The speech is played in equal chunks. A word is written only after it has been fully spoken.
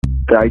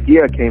the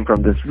idea came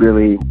from this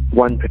really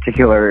one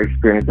particular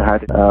experience I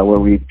had where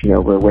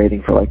we're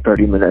waiting for like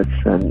 30 minutes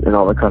and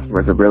all the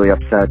customers are really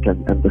upset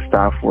and the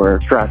staff were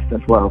stressed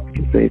as well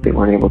because they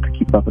weren't able to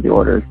keep up with the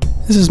orders.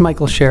 This is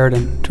Michael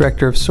Sheridan,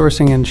 Director of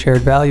Sourcing and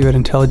Shared Value at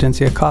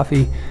Intelligentsia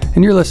Coffee,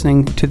 and you're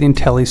listening to the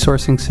Intelli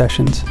Sourcing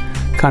Sessions,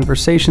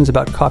 conversations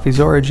about coffee's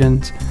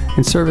origins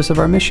in service of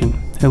our mission,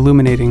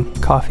 illuminating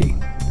coffee.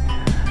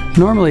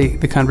 Normally,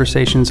 the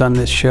conversations on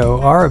this show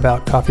are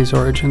about coffee's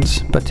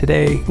origins, but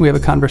today we have a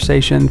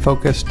conversation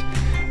focused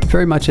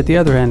very much at the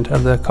other end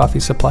of the coffee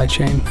supply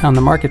chain, on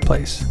the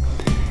marketplace.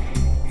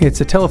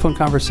 It's a telephone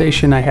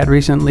conversation I had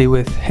recently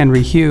with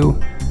Henry Hu,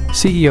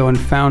 CEO and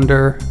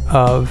founder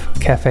of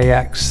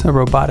CafeX, a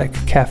robotic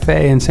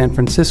cafe in San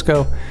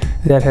Francisco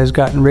that has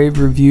gotten rave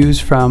reviews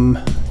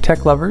from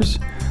tech lovers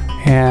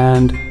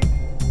and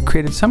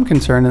created some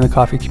concern in the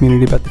coffee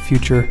community about the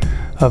future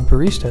of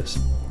baristas.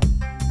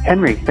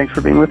 Henry, thanks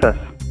for being with us.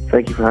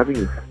 Thank you for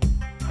having me.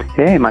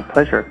 Hey, my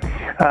pleasure.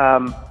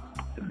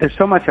 There's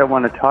so much I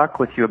want to talk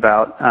with you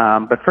about,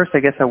 but first I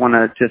guess I want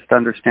to just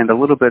understand a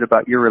little bit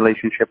about your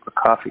relationship with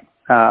coffee.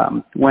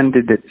 When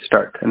did it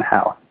start and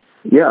how?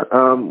 Yeah,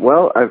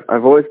 well,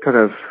 I've always kind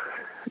of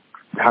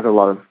had a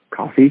lot of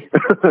coffee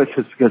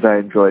just because I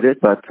enjoyed it,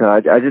 but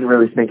I didn't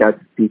really think I'd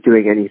be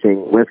doing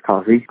anything with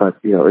coffee. But,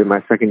 in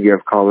my second year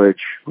of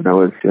college, when I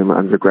was in my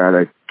undergrad,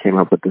 I came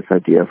up with this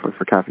idea for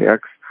CafeX,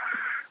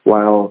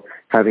 while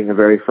having a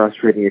very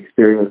frustrating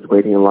experience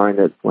waiting in line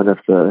at one of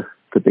the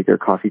bigger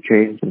coffee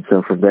chains. And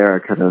so from there,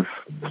 I kind of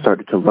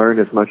started to learn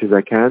as much as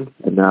I can,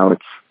 and now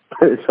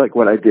it's like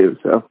what I do.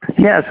 So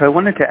I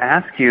wanted to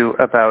ask you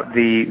about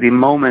the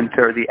moment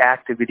or the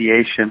act of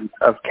ideation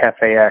of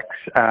CafeX.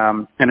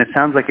 And it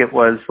sounds like it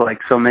was like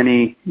so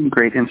many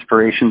great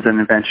inspirations and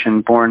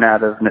invention born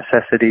out of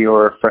necessity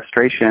or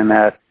frustration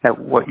at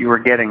what you were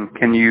getting.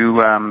 Can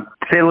you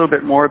say a little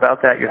bit more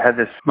about that? You had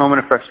this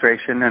moment of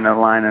frustration in a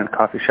line in a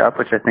coffee shop,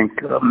 which I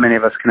think many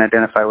of us can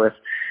identify with.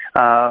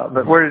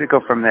 But where did it go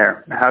from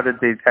there? How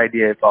did the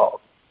idea evolve?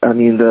 I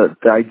mean, the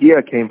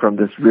idea came from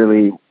this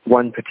really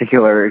one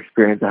particular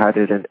experience I had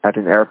at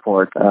an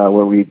airport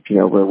where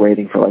we're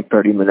waiting for like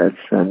 30 minutes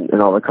and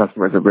all the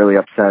customers are really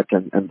upset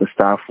and the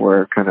staff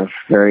were kind of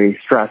very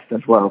stressed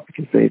as well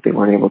because they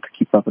weren't able to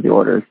keep up with the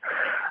orders.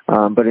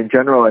 But in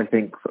general, I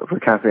think for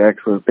CafeX,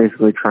 we're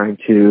basically trying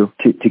to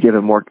give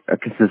a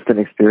consistent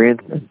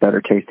experience and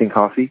better tasting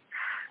coffee.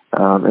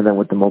 And then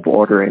with the mobile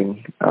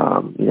ordering,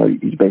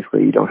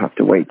 you don't have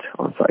to wait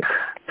on site.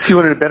 So you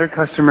wanted a better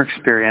customer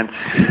experience.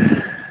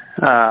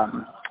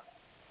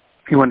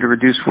 You wanted to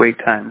reduce wait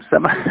times.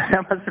 That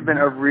must have been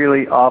a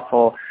really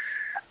awful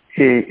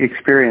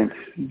experience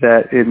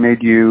that it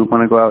made you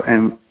want to go out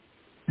and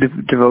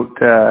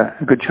devote a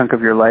good chunk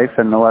of your life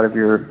and a lot of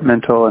your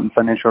mental and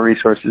financial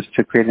resources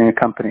to creating a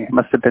company. It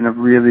must have been a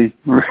really,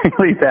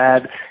 really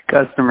bad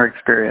customer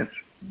experience.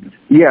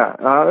 Yeah,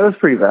 it was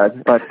pretty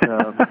bad, but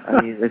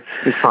I mean,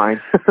 it's fine.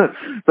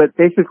 But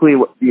basically,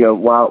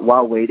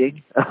 while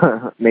waiting,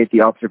 made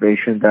the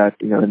observation that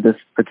in this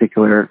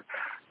particular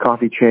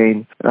coffee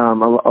chain, a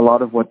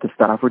lot of what the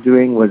staff were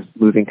doing was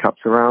moving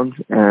cups around,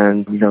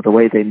 and the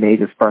way they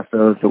made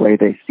espressos, the way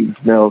they steamed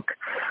milk,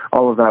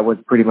 all of that was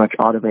pretty much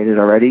automated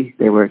already.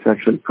 They were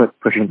essentially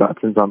pushing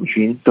buttons on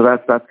machines. So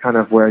that's kind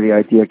of where the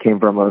idea came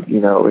from of,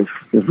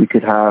 if we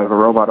could have a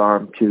robot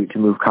arm to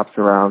move cups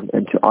around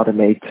and to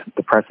automate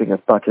the pressing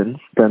of buttons,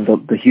 then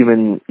the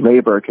human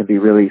labor can be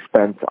really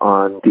spent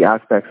on the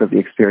aspects of the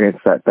experience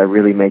that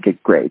really make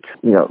it great.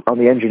 On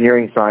the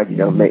engineering side,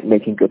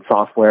 making good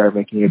software,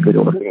 making a good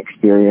ordering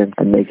experience,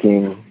 and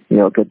making,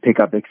 a good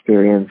pickup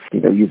experience,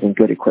 using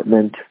good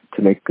equipment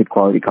to make good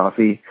quality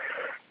coffee.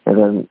 And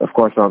then, of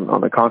course,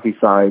 on the coffee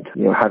side,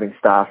 having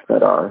staff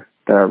that are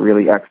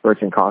really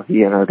experts in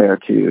coffee and are there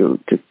to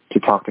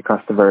talk to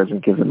customers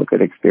and give them a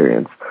good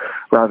experience,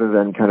 rather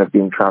than kind of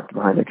being trapped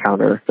behind a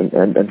counter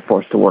and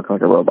forced to work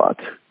like a robot.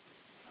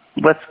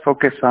 Let's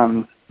focus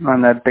on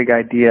that big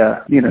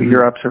idea,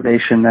 your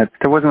observation that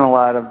there wasn't a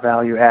lot of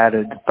value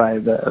added by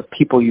the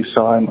people you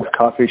saw in the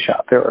coffee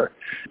shop. There were,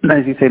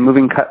 as you say,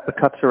 moving the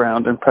cups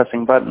around and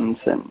pressing buttons,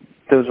 and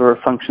those were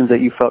functions that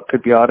you felt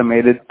could be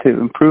automated to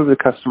improve the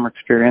customer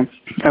experience.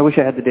 I wish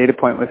I had the data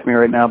point with me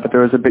right now, but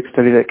there was a big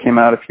study that came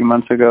out a few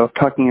months ago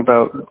talking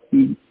about,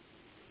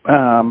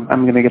 I'm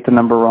going to get the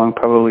number wrong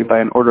probably by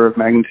an order of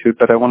magnitude,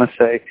 but I want to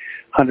say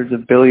hundreds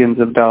of billions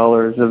of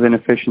dollars of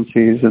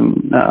inefficiencies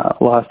and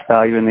lost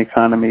value in the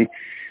economy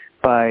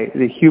by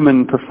the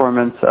human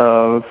performance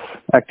of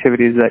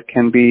activities that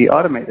can be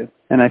automated.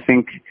 And I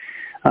think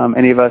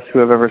any of us who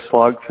have ever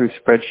slogged through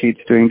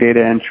spreadsheets doing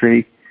data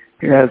entry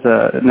as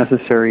a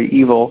necessary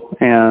evil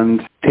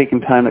and taken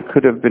time that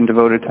could have been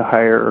devoted to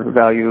higher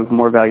value,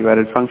 more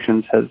value-added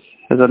functions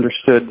has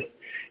understood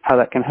how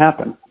that can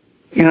happen.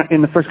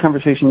 In the first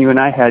conversation you and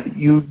I had,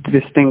 you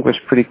distinguished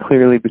pretty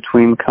clearly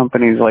between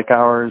companies like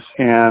ours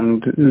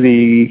and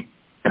the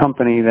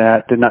company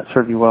that did not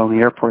serve you well in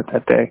the airport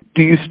that day.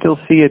 Do you still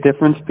see a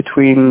difference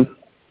between,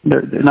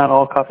 not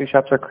all coffee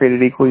shops are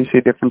created equal, you see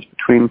a difference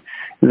between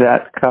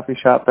that coffee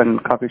shop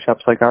and coffee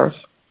shops like ours?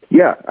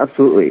 Yeah,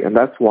 absolutely. And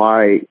that's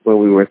why when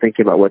we were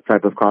thinking about what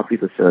type of coffee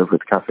to serve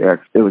with Cafe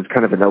X, it was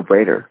kind of a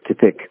no-brainer to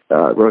pick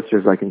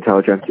roasters like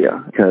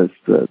Intelligentsia because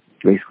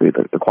basically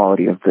the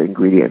quality of the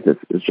ingredients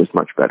is just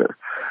much better.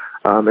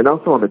 And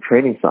also on the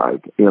training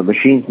side,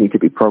 machines need to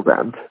be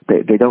programmed.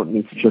 They don't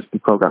need to just be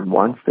programmed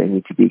once. They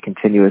need to be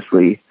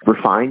continuously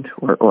refined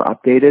or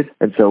updated.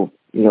 And so,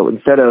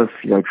 instead of,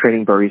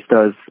 training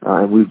baristas,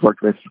 and we've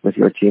worked with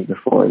your team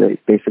before, they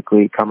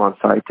basically come on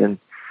site and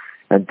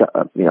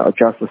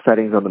adjust the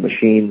settings on the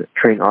machine,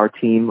 train our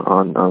team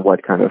on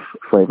what kind of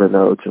flavor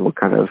notes and what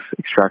kind of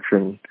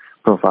extraction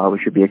profile we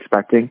should be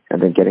expecting,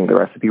 and then getting the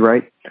recipe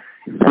right.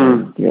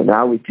 And,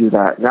 now we do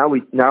that. Now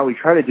we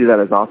try to do that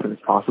as often as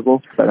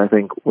possible. But I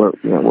think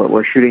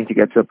we're shooting to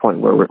get to a point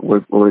where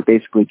we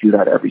basically do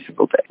that every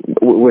single day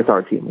with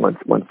our team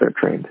once they're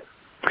trained.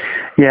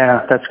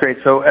 Yeah, that's great.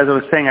 So as I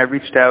was saying, I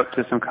reached out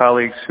to some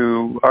colleagues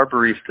who are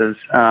baristas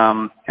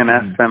and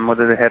asked them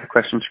whether they had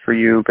questions for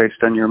you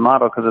based on your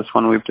model, because it's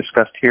one we've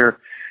discussed here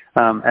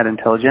at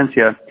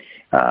Intelligentsia.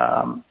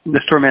 The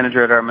store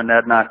manager at our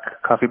Monadnock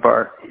coffee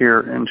bar here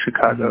in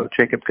Chicago,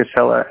 Jacob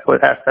Casella,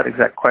 asked that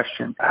exact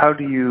question. How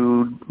do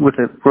you, with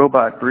a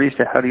robot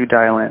barista, how do you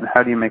dial in?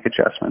 How do you make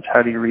adjustments?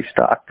 How do you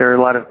restock? There are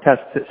a lot of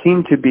tests that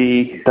seem to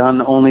be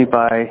done only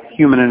by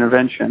human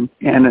intervention,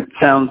 and it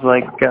sounds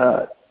like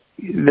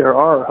there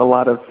are a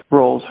lot of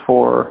roles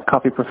for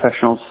coffee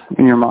professionals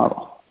in your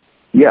model.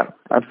 Yeah,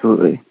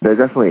 absolutely. There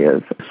definitely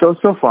is.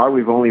 So far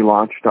we've only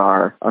launched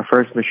our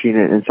first machine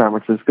in San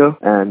Francisco,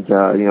 and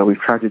we've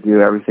tried to do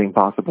everything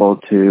possible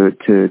to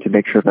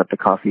make sure that the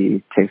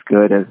coffee tastes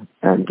good and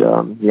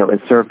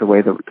it's served the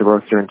way the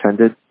roaster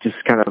intended.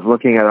 Just kind of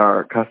looking at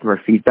our customer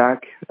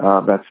feedback,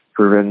 that's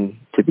proven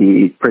to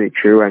be pretty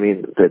true. I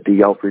mean, the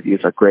Yelp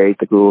reviews are great,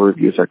 the Google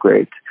reviews are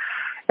great.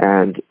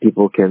 And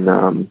people can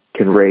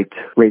rate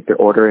their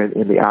order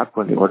in the app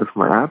when they order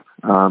from our app.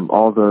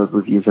 All the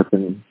reviews have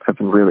been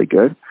really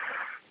good,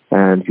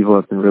 and people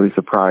have been really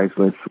surprised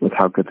with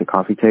how good the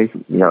coffee tastes.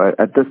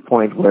 At this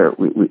point, where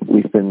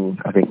we've been,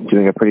 I think,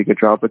 doing a pretty good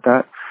job with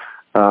that.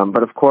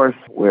 But of course,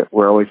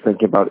 we're always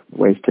thinking about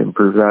ways to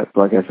improve that.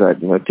 Like I said,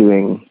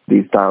 doing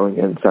these dialing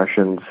in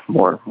sessions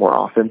more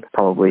often,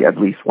 probably at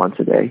least once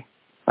a day,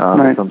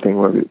 is something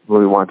where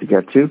we want to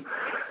get to.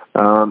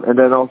 And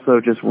then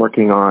also just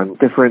working on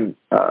different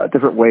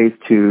ways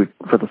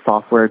for the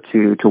software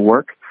to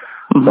work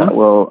that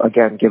will,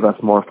 again, give us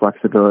more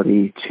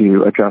flexibility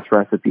to adjust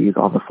recipes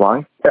on the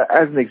fly.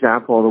 As an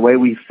example, the way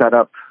we've set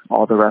up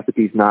all the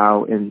recipes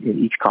now in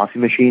each coffee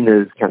machine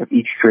is kind of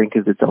each drink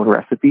is its own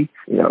recipe.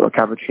 A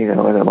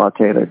cappuccino and a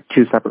latte, they're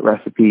two separate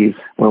recipes.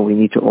 When we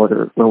need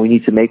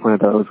to make one of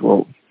those,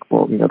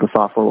 the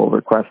software will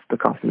request the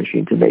coffee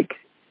machine to make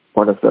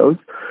one of those.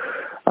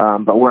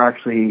 But we're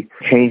actually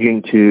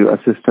changing to a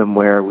system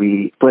where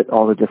we split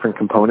all the different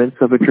components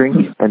of a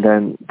drink, and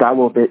then that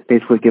will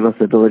basically give us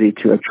the ability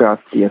to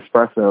adjust the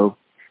espresso,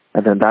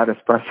 and then that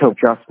espresso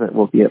adjustment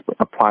will be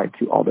applied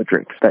to all the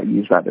drinks that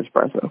use that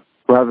espresso,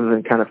 rather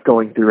than kind of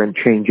going through and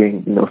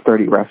changing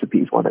 30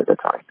 recipes one at a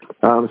time.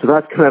 So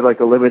that's kind of like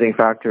a limiting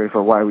factor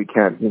for why we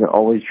can't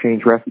always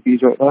change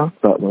recipes right now.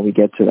 But when we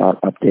get to that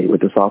update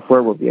with the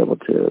software, we'll be able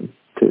to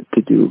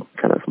do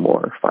kind of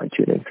more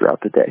fine-tuning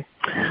throughout the day.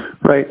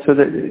 Right, so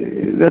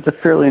that's a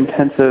fairly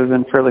intensive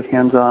and fairly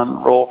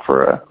hands-on role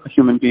for a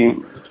human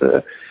being,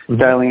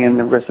 dialing in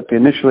the recipe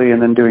initially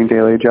and then doing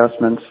daily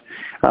adjustments.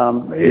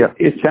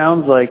 It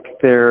sounds like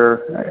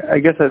I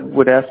guess I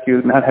would ask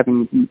you, not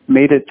having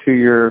made it to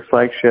your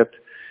flagship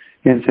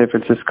in San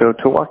Francisco,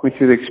 to walk me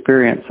through the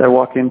experience. I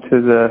walk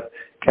into the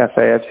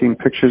cafe, I've seen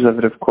pictures of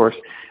it, of course.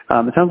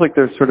 It sounds like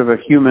there's sort of a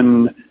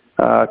human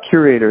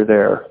curator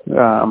there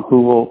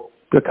who will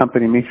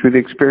accompany me through the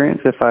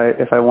experience if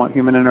I want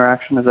human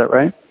interaction. Is that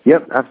right?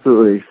 Yep,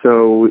 absolutely.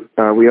 So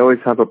we always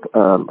have a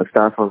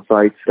staff on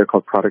site. They're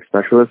called product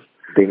specialists.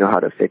 They know how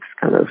to fix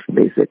kind of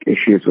basic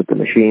issues with the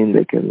machine.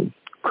 They can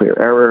clear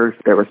errors.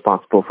 They're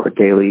responsible for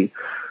daily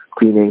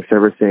cleaning,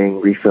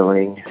 servicing,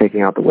 refilling,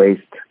 taking out the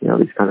waste,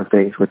 these kind of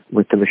things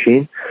with the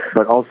machine.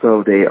 But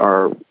also they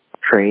are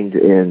trained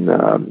in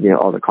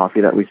all the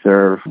coffee that we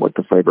serve, what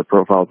the flavor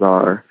profiles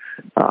are.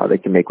 They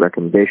can make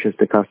recommendations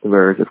to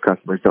customers. If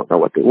customers don't know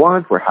what they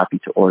want, we're happy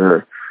to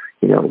order,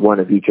 one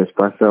of each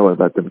espresso and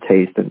let them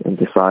taste and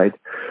decide.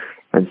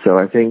 And so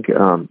I think,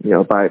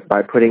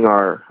 by putting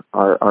our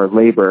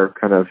labor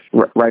kind of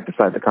right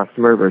beside the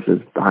customer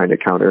versus behind a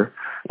counter,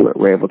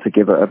 we're able to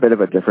give a bit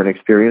of a different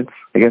experience.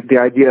 I guess the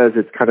idea is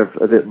it's kind of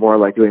a bit more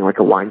like doing like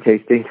a wine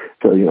tasting.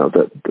 So,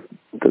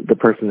 the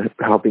person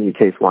helping you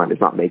taste wine is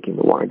not making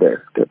the wine.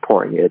 They're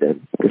pouring it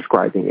and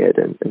describing it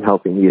and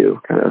helping you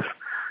kind of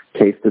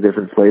taste the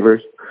different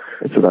flavors.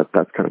 And so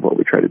that's kind of what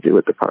we try to do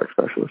with the product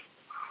specialist.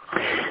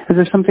 Is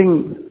there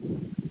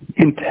something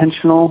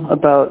intentional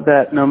about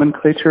that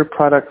nomenclature,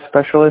 product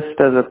specialist,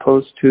 as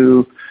opposed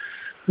to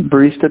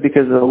barista?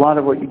 Because a lot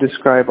of what you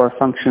describe are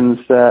functions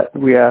that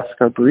we ask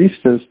our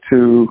baristas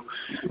to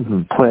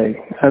play.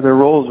 Other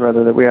roles,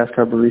 rather, that we ask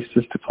our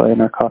baristas to play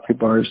in our coffee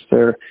bars.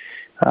 They're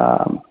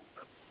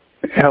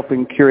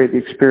helping curate the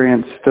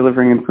experience,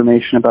 delivering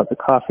information about the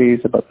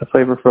coffees, about the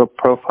flavor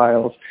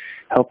profiles,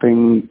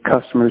 helping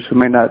customers who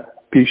may not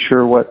be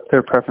sure what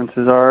their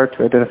preferences are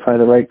to identify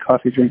the right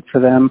coffee drink for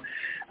them.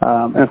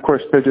 And of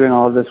course, they're doing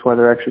all of this while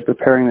they're actually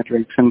preparing the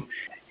drinks. And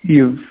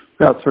you've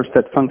outsourced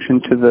that function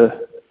to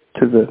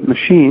the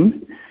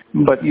machine,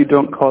 but you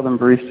don't call them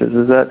baristas.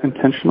 Is that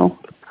intentional?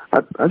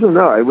 I don't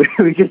know.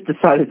 We just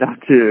decided not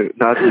to do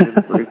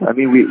baristas. I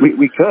mean,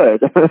 we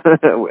could.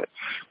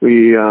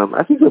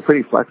 I think we're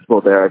pretty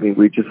flexible there. I mean,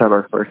 we just have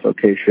our first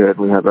location.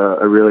 We have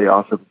a really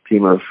awesome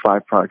team of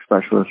 5 product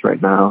specialists right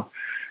now.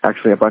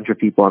 Actually, a bunch of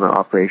people on our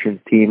operations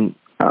team,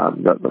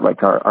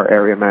 like our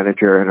area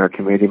manager and our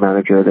community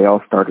manager, they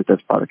all started as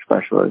product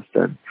specialists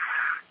and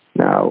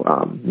now,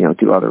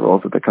 do other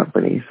roles at the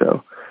company.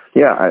 So,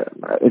 yeah,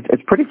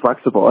 it's pretty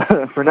flexible.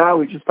 For now,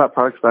 we just thought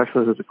product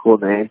specialist is a cool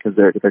name because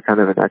they're kind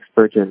of an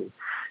expert in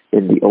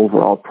the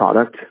overall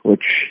product,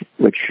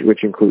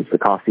 which includes the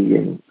coffee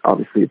and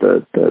obviously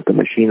the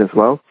machine as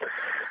well,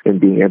 and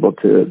being able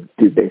to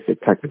do basic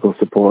technical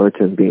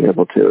support and being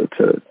able to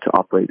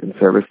operate and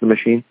service the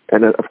machine.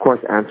 And of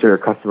course, answer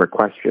customer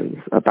questions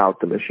about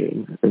the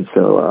machine. And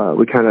so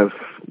we kind of,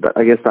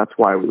 I guess that's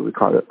why we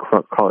call it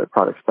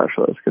product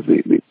specialist, because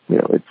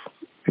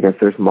I guess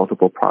there's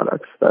multiple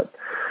products that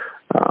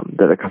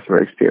a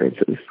customer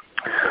experiences.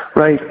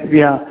 Right,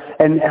 yeah.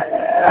 And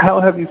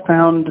how have you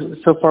found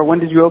so far? When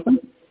did you open?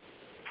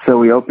 So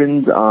we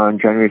opened on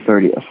January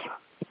 30th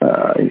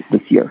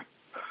this year.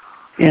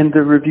 And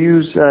the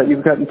reviews,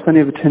 you've gotten plenty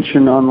of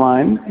attention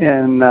online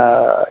and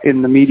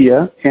in the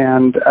media,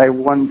 and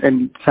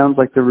it sounds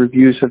like the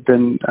reviews have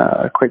been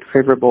quite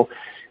favorable.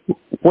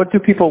 What do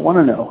people want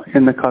to know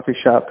in the coffee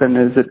shop, and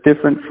is it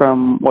different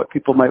from what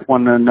people might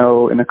want to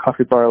know in a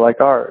coffee bar like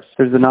ours?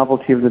 There's the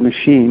novelty of the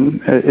machine.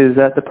 Is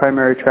that the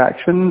primary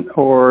attraction,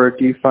 or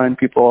do you find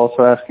people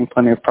also asking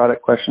plenty of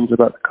product questions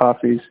about the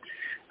coffees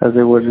as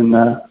they would in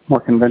the more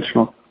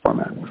conventional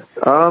format?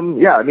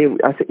 Yeah, I mean,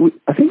 I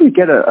think we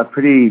get a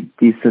pretty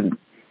decent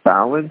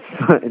balance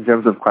in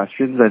terms of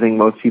questions. I think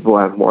most people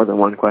have more than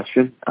one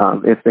question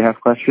if they have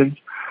questions.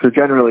 So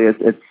generally,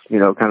 it's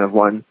kind of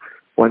one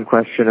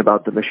question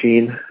about the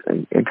machine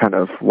and kind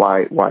of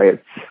why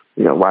it's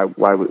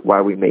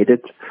why we made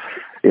it.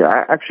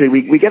 Yeah, actually,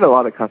 we get a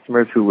lot of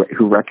customers who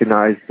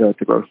recognize the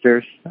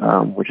roasters,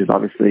 which is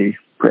obviously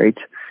great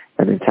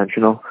and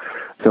intentional.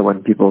 So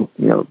when people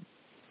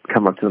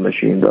come up to the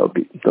machine,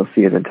 they'll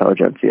see an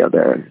Intelligentsia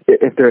there.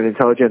 If they're an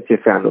Intelligentsia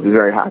fan, they'll be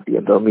very happy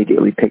and they'll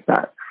immediately pick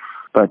that.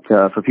 But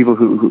for people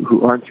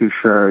who aren't too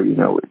sure,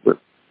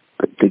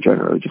 they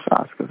generally just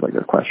ask us like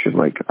a question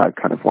like, I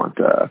kind of want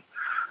a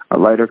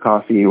lighter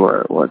coffee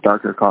or a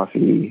darker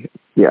coffee.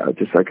 Yeah,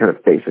 just like kind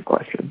of basic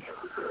questions.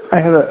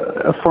 I have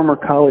a former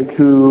colleague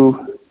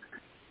who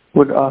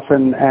would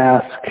often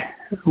ask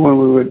when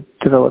we would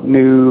develop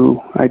new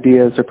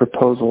ideas or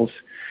proposals,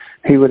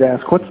 he would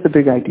ask, what's the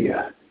big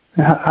idea?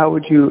 How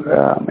would you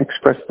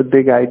express the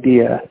big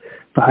idea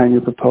behind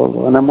your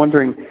proposal? And I'm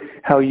wondering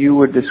how you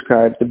would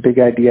describe the big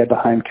idea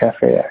behind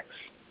CafeX.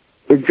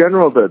 In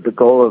general, the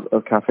goal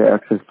of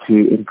CafeX is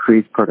to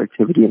increase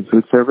productivity in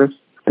food service.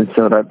 And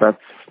so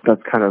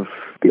that's kind of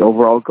the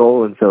overall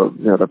goal. And so,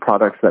 the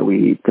products that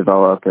we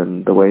develop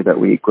and the way that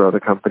we grow the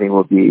company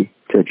will be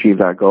to achieve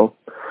that goal.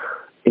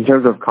 In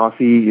terms of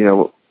coffee,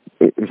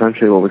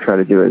 essentially what we try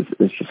to do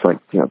is just like,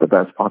 the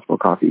best possible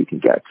coffee you can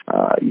get.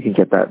 You can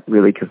get that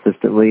really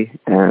consistently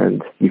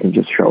and you can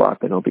just show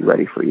up and it'll be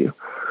ready for you.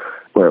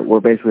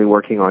 We're basically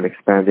working on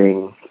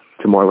expanding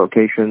to more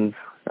locations,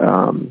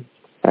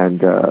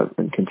 and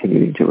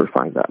continuing to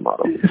refine that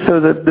model. So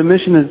the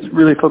mission is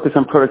really focused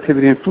on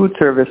productivity and food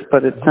service,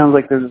 but it sounds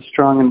like there's a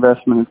strong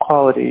investment in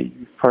quality.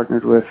 You've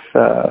partnered with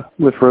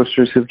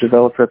roasters who've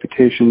developed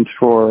reputations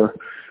for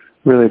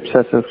really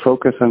obsessive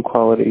focus on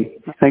quality.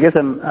 And I guess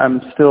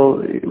I'm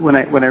still, when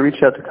I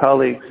reached out to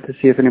colleagues to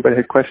see if anybody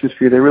had questions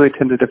for you, they really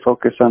tended to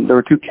focus on, there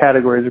were 2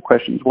 categories of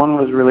questions. One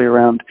was really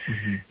around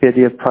the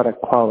idea of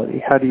product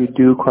quality. How do you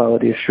do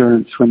quality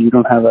assurance when you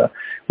don't have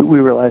we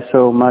rely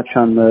so much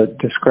on the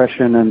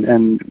discretion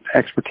and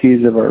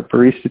expertise of our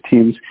barista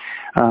teams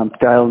to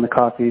dial in the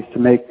coffees, to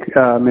make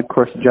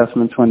mid-course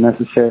adjustments when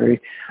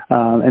necessary.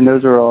 And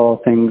those are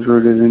all things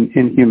rooted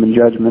in human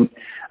judgment.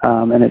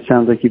 And it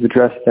sounds like you've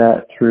addressed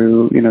that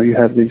through, you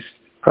have these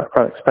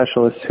product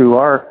specialists who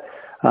are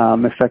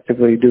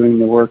effectively doing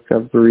the work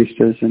of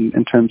baristas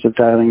in terms of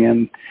dialing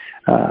in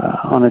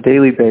on a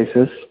daily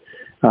basis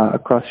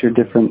across your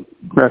different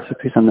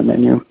recipes on the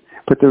menu.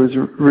 But there was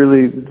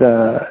really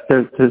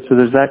so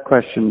there's that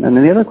question. And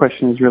then the other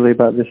question is really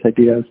about this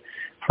idea of,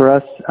 for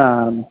us,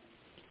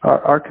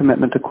 our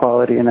commitment to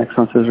quality and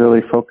excellence is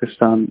really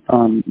focused on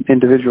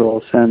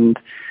individuals. And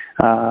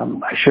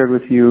I shared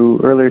with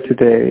you earlier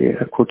today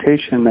a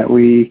quotation that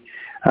we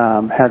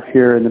have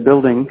here in the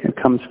building.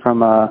 It comes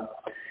from a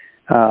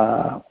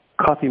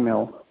coffee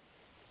mill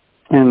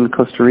in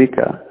Costa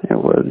Rica. It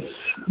was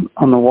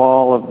on the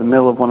wall of the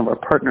mill of one of our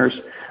partners,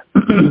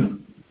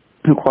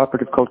 a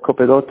cooperative called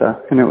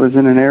Copedota, and it was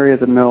in an area of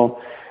the mill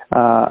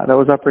that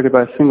was operated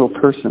by a single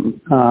person,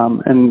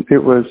 and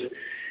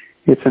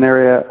it's an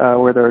area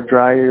where there are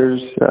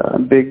dryers,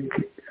 big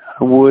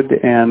wood,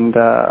 and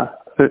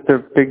they're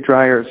big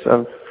dryers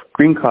of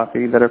green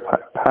coffee that are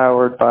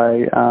powered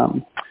by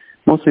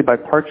mostly by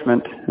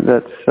parchment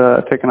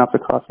that's taken off the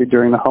coffee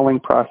during the hulling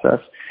process.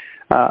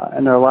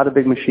 And there are a lot of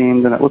big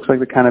machines, and it looks like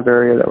the kind of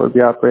area that would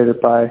be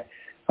operated by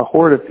a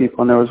horde of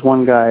people. And there was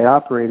one guy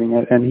operating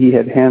it, and he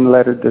had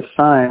hand-lettered this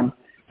sign: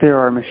 there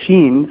are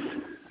machines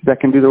that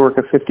can do the work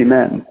of 50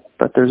 men,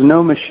 but there's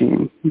no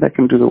machine that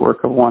can do the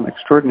work of one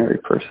extraordinary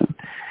person.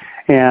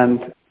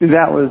 And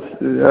that was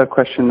a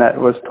question that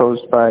was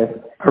posed by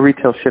a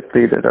retail shift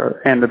lead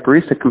and a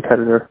barista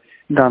competitor,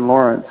 Don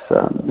Lawrence.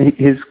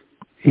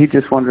 He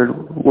just wondered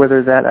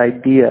whether that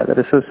idea that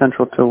is so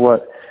central to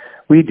what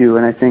we do,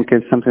 and I think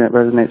is something that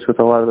resonates with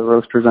a lot of the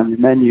roasters on your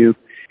menu,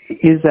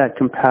 is that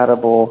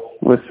compatible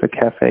with the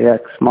Cafe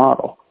X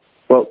model?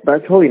 Well,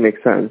 that totally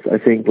makes sense. I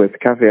think with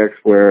Cafe X,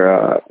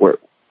 we're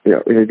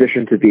in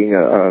addition to being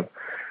a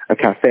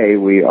cafe,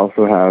 we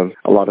also have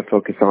a lot of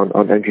focus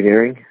on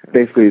engineering.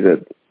 Basically,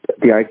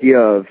 the idea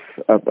of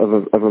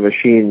a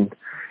machine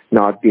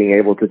not being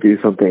able to do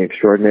something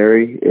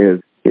extraordinary is,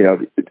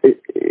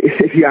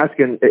 if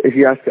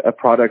you ask a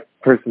product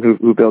person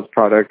who builds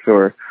products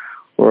or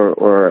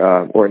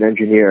an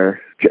engineer,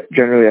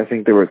 generally I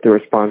think the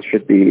response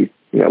should be,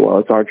 well,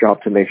 it's our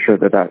job to make sure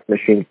that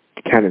machine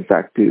can in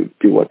fact do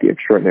what the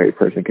extraordinary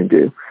person can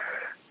do.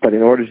 But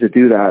in order to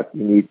do that,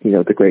 you need,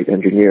 the great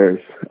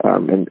engineers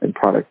and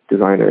product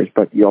designers,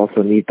 but you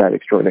also need that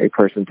extraordinary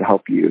person to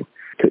help you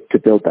to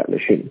build that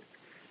machine.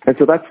 And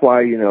so that's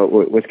why,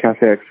 with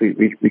Cafe X,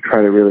 we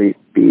try to really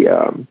be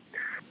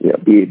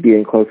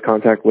in close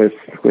contact with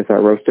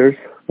our roasters,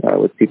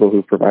 with people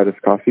who provide us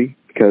coffee,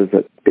 because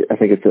I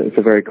think it's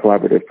a very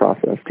collaborative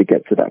process to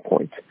get to that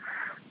point.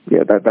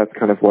 Yeah, that's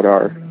kind of what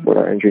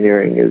our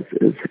engineering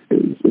is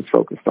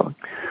focused on.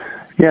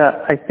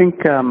 Yeah, I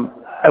think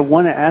I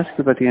want to ask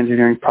you about the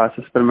engineering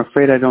process, but I'm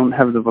afraid I don't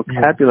have the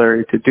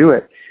vocabulary to do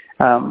it.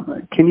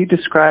 Can you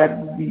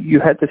describe? You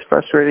had this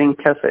frustrating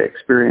cafe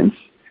experience.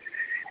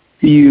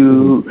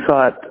 You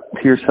thought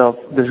to yourself,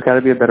 "There's got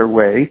to be a better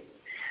way."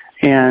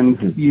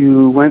 And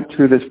you went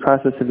through this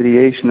process of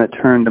ideation that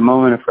turned a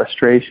moment of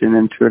frustration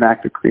into an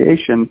act of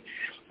creation.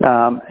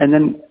 And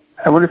then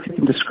I wonder if you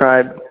can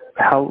describe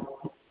how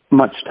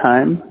much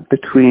time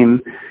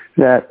between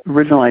that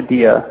original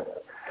idea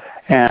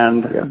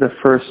and the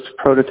first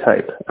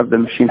prototype of the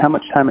machine, how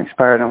much time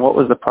expired and what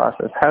was the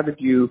process? How did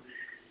you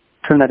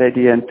turn that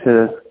idea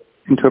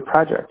into a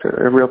project,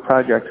 or a real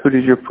project? Who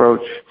did you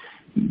approach?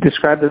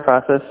 Describe the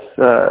process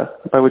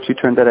by which you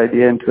turned that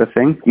idea into a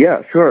thing.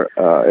 Yeah, sure.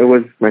 It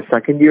was my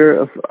second year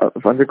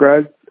of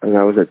undergrad, and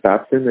I was at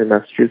Babson in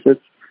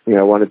Massachusetts.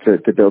 I wanted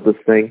to build this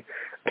thing.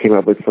 Came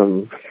up with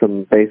some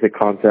basic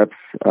concepts.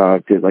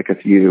 Did like a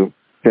few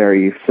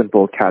very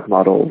simple CAD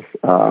models,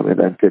 and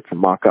then did some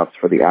mock-ups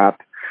for the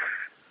app.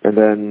 And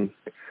then,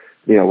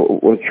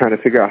 was trying to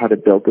figure out how to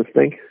build this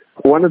thing.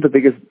 One of the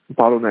biggest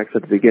bottlenecks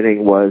at the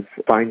beginning was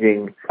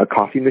finding a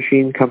coffee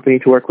machine company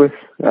to work with,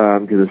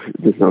 because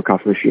there's no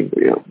coffee machine,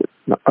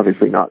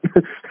 obviously not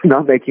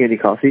making any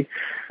coffee.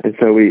 And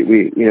so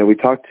we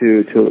talked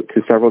to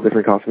several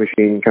different coffee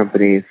machine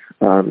companies,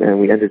 and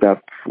we ended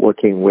up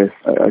working with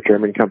a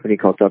German company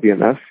called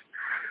WMS.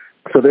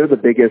 So they're the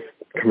biggest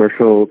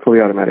commercial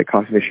fully automatic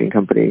coffee machine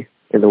company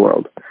in the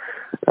world.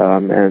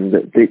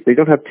 And they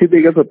don't have too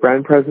big of a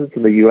brand presence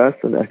in the U.S.,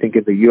 and I think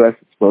in the U.S.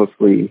 it's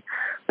mostly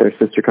their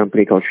sister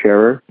company called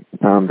Scherer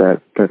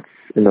that's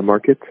in the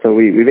market. So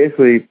we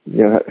basically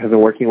have been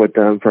working with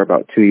them for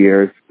about 2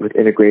 years with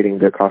integrating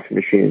their coffee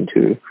machine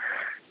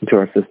into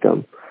our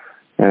system.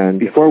 And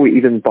before we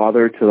even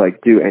bothered to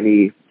do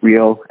any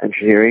real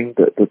engineering,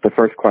 the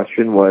first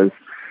question was,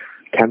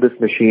 can this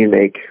machine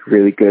make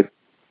really good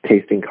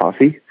tasting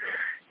coffee?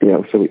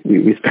 So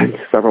we spent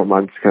several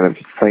months kind of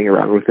just playing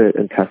around with it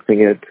and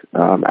testing it,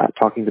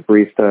 talking to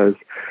baristas,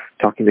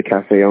 talking to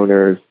cafe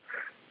owners,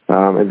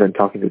 and then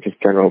talking to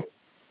just general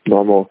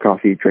normal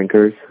coffee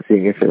drinkers,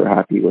 seeing if they were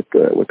happy with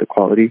the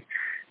quality.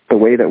 The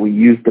way that we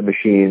used the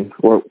machine,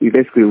 or we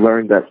basically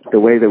learned that the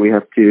way that we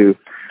have to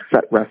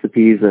set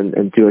recipes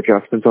and do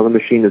adjustments on the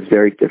machine is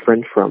very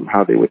different from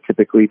how they would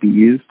typically be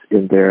used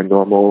in their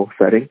normal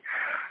setting.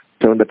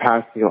 So in the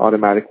past,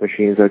 automatic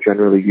machines are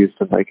generally used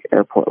in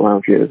airport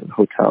lounges and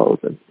hotels,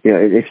 and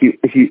if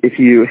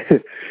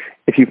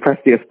you press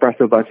the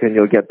espresso button,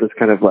 you'll get this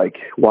kind of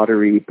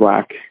watery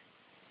black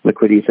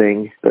liquidy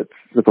thing that's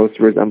supposed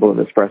to resemble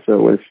an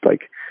espresso with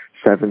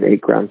 7 to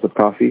 8 grams of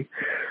coffee.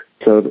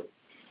 So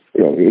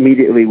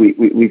immediately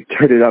we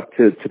turned it up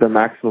to the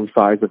maximum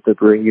size of the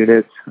brewing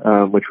unit,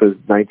 which was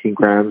 19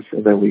 grams,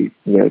 and then we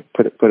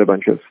put a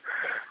bunch of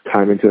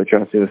time into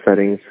adjusting the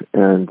settings,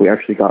 and we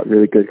actually got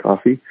really good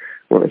coffee,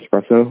 or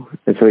espresso.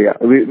 And so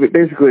we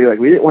basically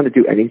we didn't want to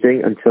do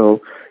anything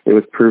until it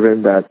was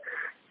proven that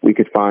we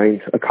could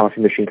find a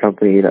coffee machine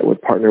company that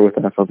would partner with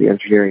us on the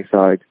engineering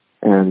side,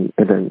 and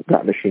then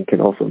that machine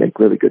can also make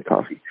really good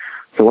coffee.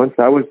 So once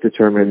that was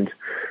determined,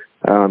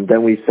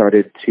 Then we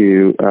started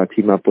to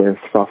team up with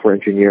software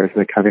engineers,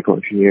 mechanical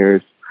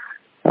engineers.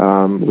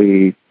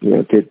 We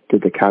did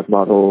the CAD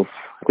models.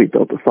 We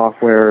built the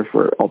software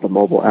for all the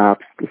mobile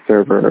apps, the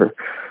server,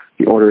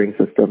 the ordering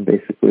system,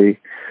 basically.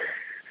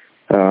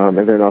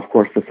 And then, of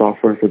course, the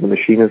software for the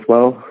machine as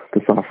well,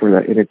 the software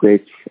that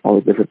integrates all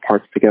the different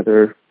parts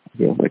together,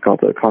 like all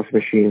the coffee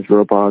machines,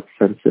 robots,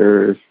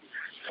 sensors,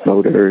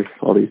 motors,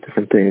 all these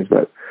different things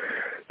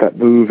that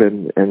move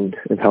and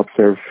help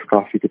serve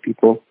coffee to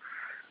people.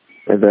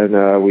 And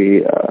then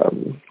we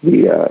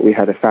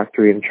had a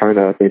factory in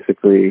China,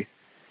 basically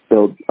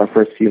build our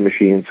first few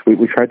machines. I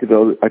tried to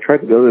build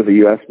it in the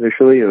U.S.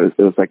 initially. It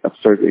was like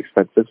absurdly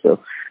expensive, so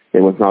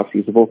it was not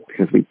feasible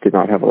because we did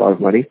not have a lot of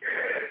money.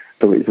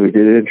 So we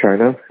did it in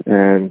China,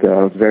 and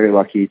I was very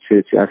lucky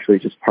to actually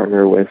just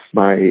partner with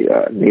my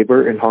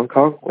neighbor in Hong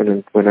Kong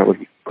when I was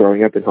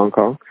growing up in Hong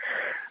Kong.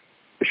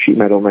 Sheet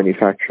metal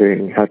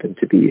manufacturing happened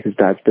to be his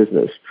dad's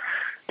business.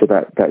 So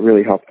that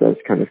really helped us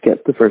kind of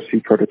get the first few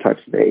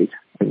prototypes made.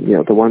 And,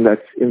 the one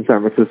that's in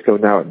San Francisco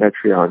now at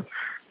Metreon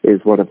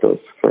is one of those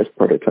first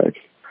prototypes.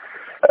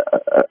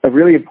 A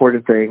really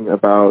important thing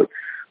about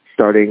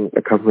starting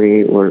a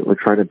company or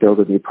trying to build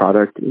a new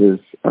product is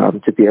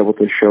to be able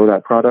to show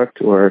that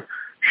product or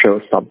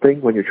show something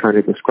when you're trying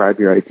to describe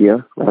your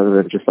idea rather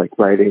than just like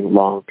writing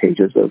long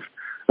pages of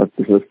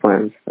business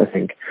plans. I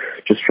think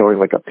just showing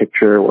like a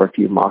picture or a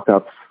few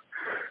mock-ups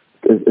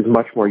is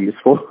much more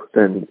useful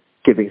than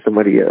giving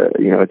somebody a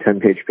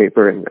 10-page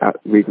paper and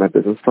read my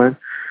business plan.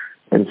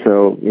 And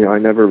so, I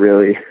never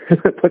really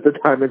put the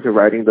time into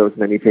writing those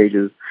many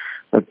pages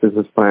of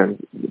business plans,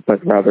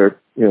 but rather,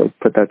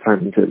 put that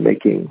time into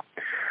making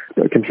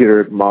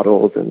computer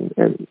models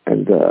and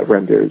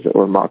renders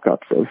or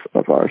mock-ups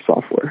of our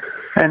software.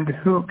 And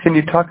can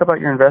you talk about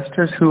your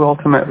investors? Who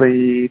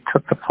ultimately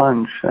took the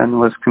plunge and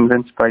was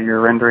convinced by your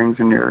renderings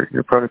and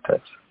your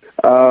prototypes?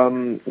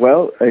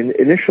 Well,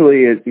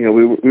 initially, we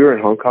were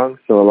in Hong Kong,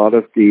 so a lot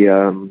of the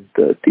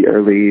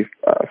early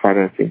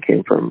financing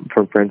came from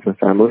friends and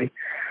family.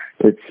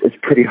 It's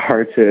pretty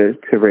hard to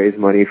raise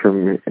money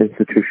from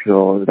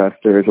institutional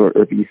investors or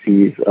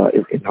VCs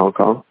in Hong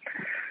Kong.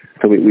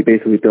 So we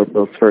basically built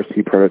those first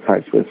few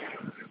prototypes with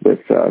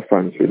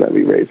funds that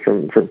we raised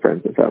from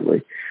friends and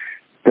family.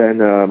 Then,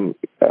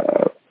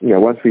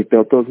 once we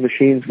built those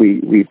machines,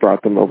 we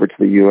brought them over to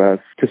the U.S.,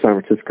 to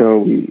San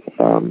Francisco.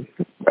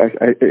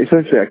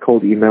 I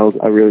cold emailed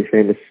a really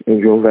famous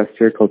angel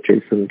investor called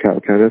Jason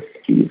Calacanis.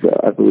 He's,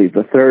 I believe,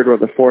 the third or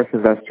the fourth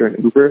investor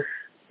in Uber.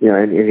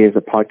 And he has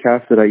a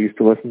podcast that I used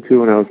to listen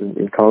to when I was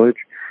in college.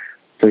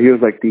 So he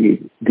was like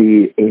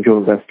the angel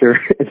investor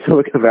in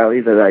Silicon Valley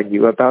that I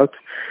knew about.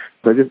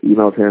 So I just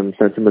emailed him,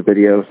 sent him a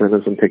video, sent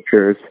him some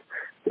pictures.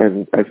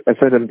 And I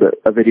sent him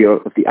a video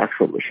of the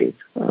actual machine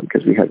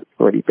because we had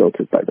already built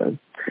it by then.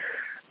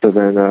 So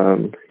then,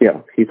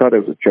 he thought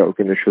it was a joke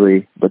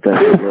initially, but then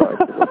he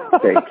realized it was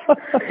fake.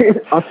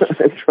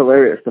 It's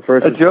hilarious.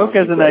 A joke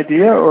as an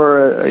idea,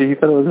 or he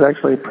thought it was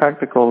actually a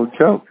practical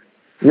joke?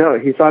 No,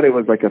 he thought it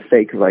was like a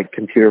fake, like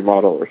computer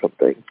model or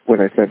something when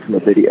I sent him a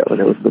video,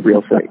 and it was the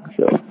real thing.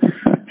 So,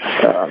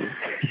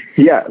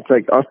 it's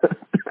like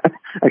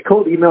I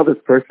cold emailed this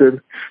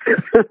person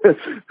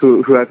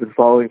who I've been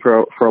following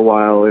for a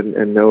while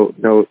and know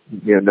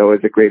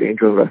is a great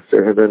angel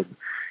investor, and then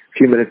a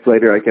few minutes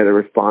later I get a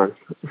response.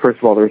 First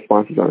of all, the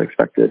response is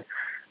unexpected,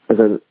 and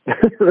then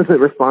the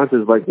response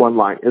is like one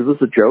line: "Is this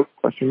a joke?" ?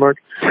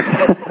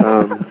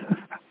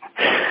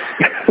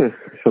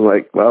 So I'm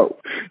like, well,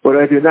 what do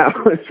I do now?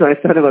 So I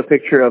sent him a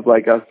picture of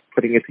like us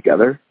putting it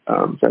together.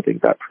 So I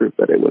think that proved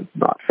that it was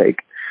not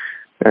fake.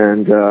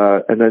 And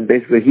then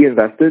basically he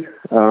invested.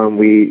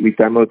 We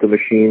demoed the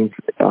machines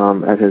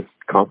at his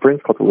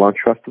conference called the Launch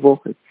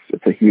Festival.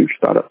 It's a huge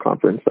startup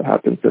conference that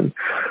happens in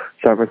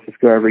San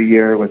Francisco every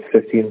year with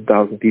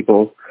 15,000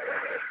 people.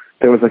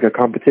 There was like a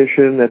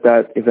competition at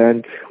that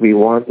event. We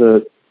won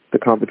the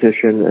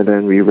competition, and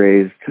then we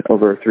raised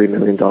over $3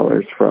 million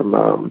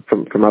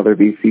from other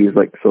VCs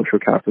like Social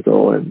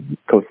Capital and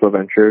Coastal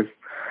Ventures.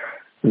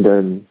 And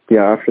then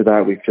after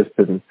that we've just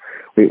been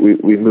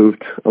we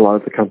moved a lot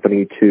of the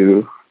company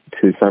to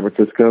San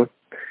Francisco,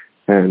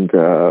 and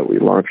we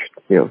launched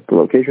the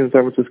location in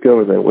San Francisco,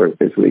 and then we're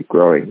basically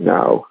growing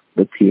now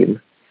the team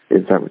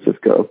in San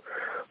Francisco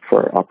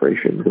for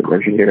operations and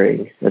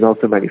engineering and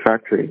also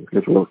manufacturing,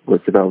 because we're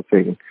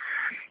developing.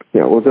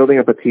 We're building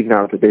up a team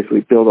now to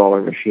basically build all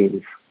our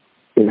machines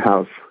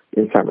in-house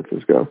in San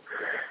Francisco,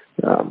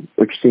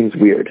 which seems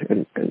weird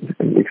and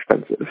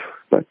expensive,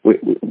 but we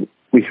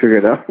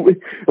figured out we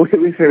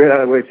figured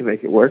out a way to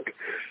make it work.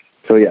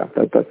 So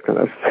that's kind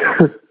of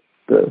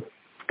the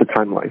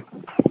timeline.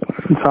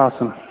 That's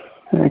awesome.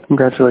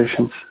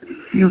 Congratulations.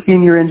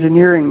 In your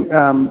engineering,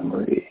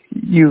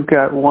 you've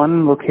got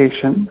one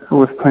location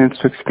with plans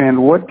to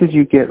expand. What did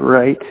you get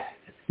right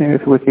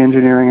with the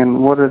engineering,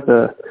 and what are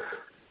the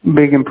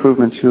big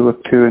improvements you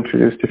look to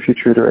introduce to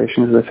future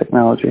iterations of the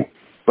technology?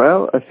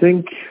 Well, I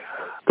think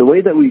the way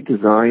that we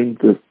designed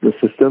the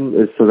system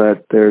is so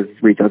that there's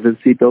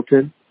redundancy built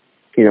in.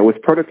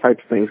 With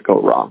prototypes, things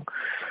go wrong.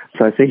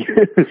 So I think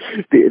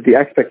the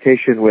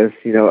expectation with,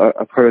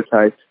 a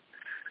prototype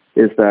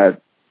is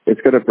that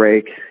it's going to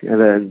break, and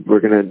then we're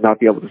going to not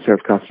be able to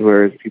serve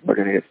customers. People are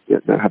going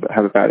to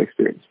have a bad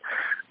experience.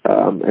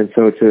 And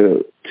so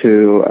to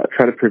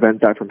try to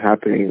prevent that from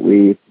happening,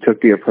 we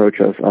took the approach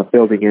of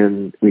building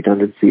in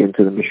redundancy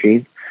into the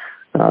machine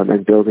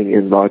and building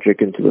in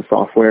logic into the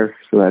software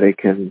so that it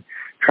can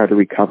try to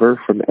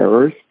recover from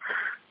errors.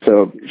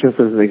 So just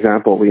as an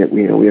example, we have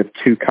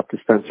 2 cup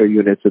dispenser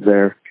units in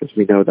there because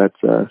we know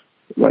that's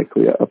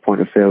likely a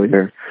point of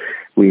failure.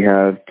 We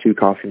have 2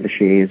 coffee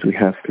machines. We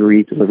have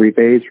 3 delivery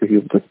bays for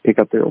people to pick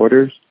up their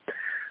orders.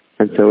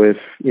 And so if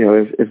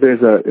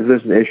there's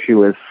an issue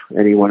with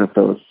any one of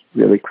those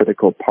really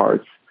critical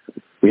parts,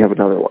 we have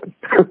another one.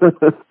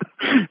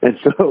 And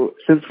so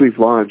since we've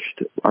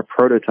launched our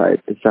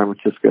prototype in San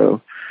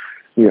Francisco,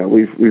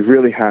 we've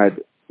really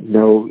had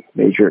no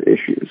major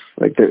issues.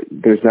 Like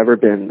there's never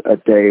been a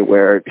day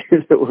where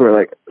we're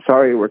like,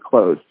 sorry, we're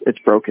closed. It's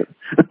broken.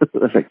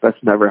 That's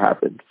never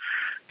happened.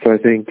 So I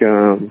think,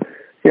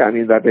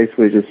 that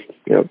basically just,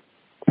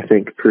 I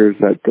think proves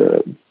that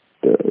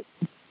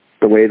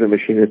the way the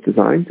machine is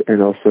designed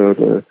and also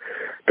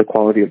the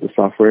quality of the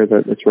software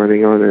that it's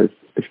running on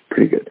is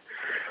pretty good.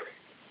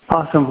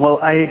 Awesome. Well,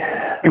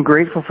 I am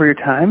grateful for your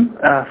time,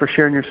 for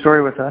sharing your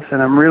story with us,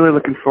 and I'm really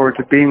looking forward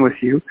to being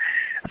with you.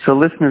 So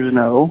listeners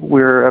know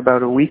we're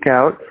about a week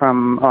out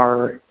from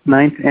our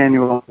 9th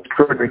annual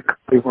Extraordinary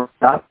Coffee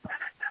Workshop.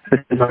 This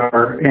is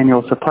our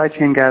annual supply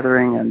chain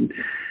gathering and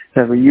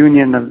the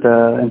reunion of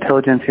the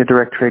Intelligentsia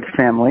Direct Trade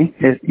family.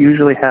 It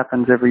usually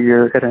happens every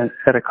year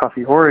at a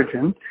coffee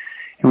origin,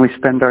 and we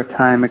spend our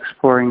time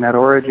exploring that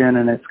origin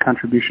and its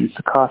contributions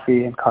to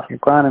coffee and coffee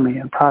agronomy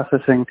and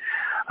processing,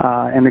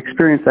 and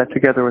experience that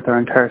together with our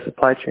entire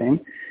supply chain.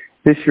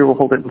 This year we'll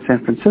hold it in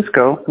San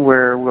Francisco,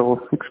 where we'll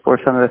explore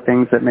some of the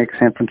things that make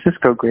San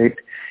Francisco great,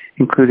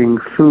 including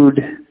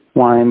food,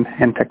 wine,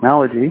 and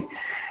technology.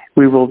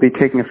 We will be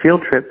taking a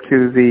field trip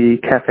to the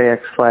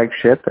CafeX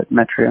flagship at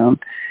Metreon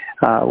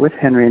with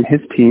Henry and his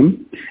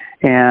team.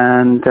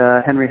 And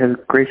Henry has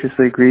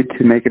graciously agreed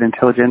to make it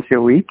Intelligentsia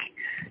Week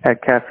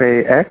at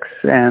CafeX,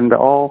 and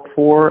all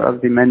 4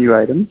 of the menu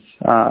items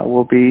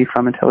will be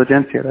from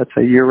Intelligentsia. That's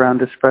a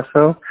year-round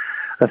espresso,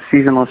 a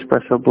seasonal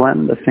espresso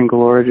blend, a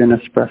single origin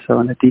espresso,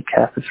 and a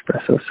decaf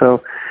espresso.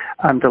 So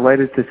I'm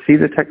delighted to see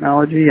the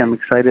technology. I'm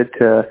excited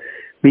to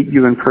meet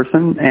you in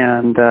person,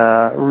 and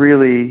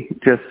really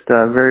just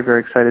very,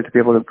 very excited to be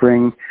able to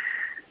bring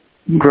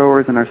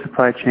growers in our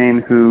supply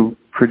chain who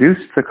produce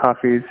the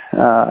coffees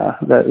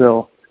that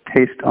they'll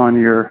taste on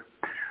your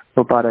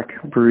robotic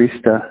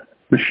barista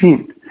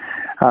machine.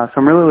 So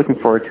I'm really looking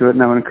forward to it,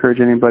 and I would encourage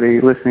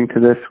anybody listening to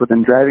this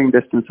within driving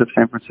distance of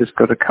San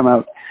Francisco to come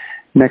out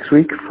next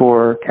week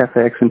for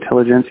CafeX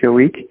Intelligentsia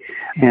Week.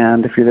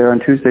 And if you're there on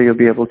Tuesday, you'll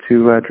be able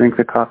to drink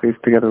the coffees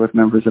together with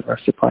members of our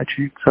supply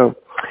chain. So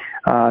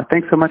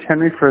thanks so much,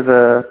 Henry, for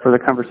the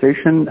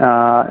conversation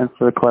and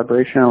for the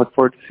collaboration. I look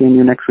forward to seeing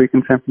you next week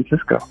in San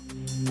Francisco.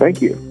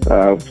 Thank you.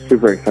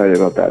 Super excited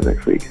about that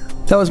next week.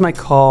 That was my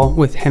call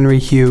with Henry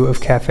Hu of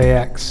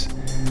CafeX.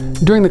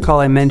 During the call,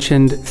 I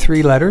mentioned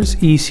 3 letters,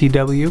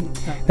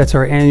 ECW. That's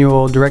our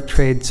annual direct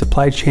trade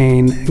supply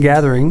chain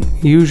gathering.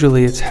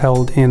 Usually it's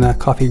held in a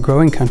coffee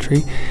growing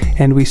country,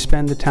 and we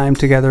spend the time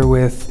together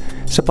with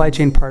supply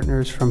chain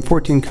partners from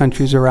 14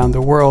 countries around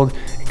the world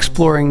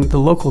exploring the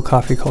local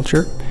coffee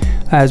culture.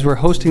 As we're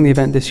hosting the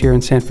event this year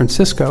in San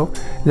Francisco,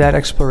 that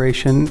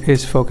exploration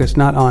is focused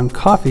not on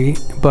coffee,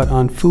 but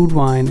on food,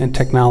 wine, and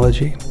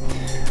technology.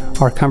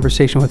 Our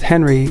conversation with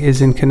Henry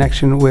is in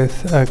connection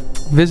with a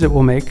visit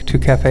we'll make to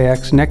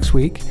CafeX next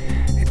week.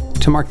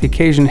 To mark the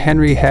occasion,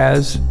 Henry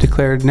has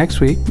declared next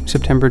week,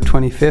 September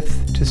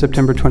 25th to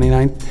September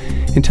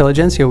 29th,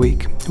 Intelligentsia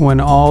Week, when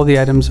all the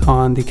items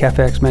on the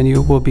CafeX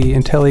menu will be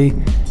Intelli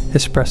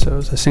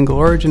espressos, a single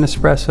origin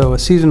espresso, a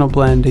seasonal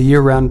blend, a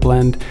year-round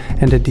blend,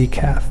 and a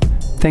decaf.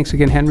 Thanks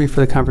again, Henry, for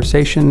the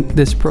conversation.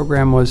 This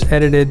program was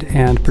edited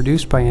and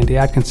produced by Andy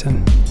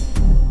Atkinson.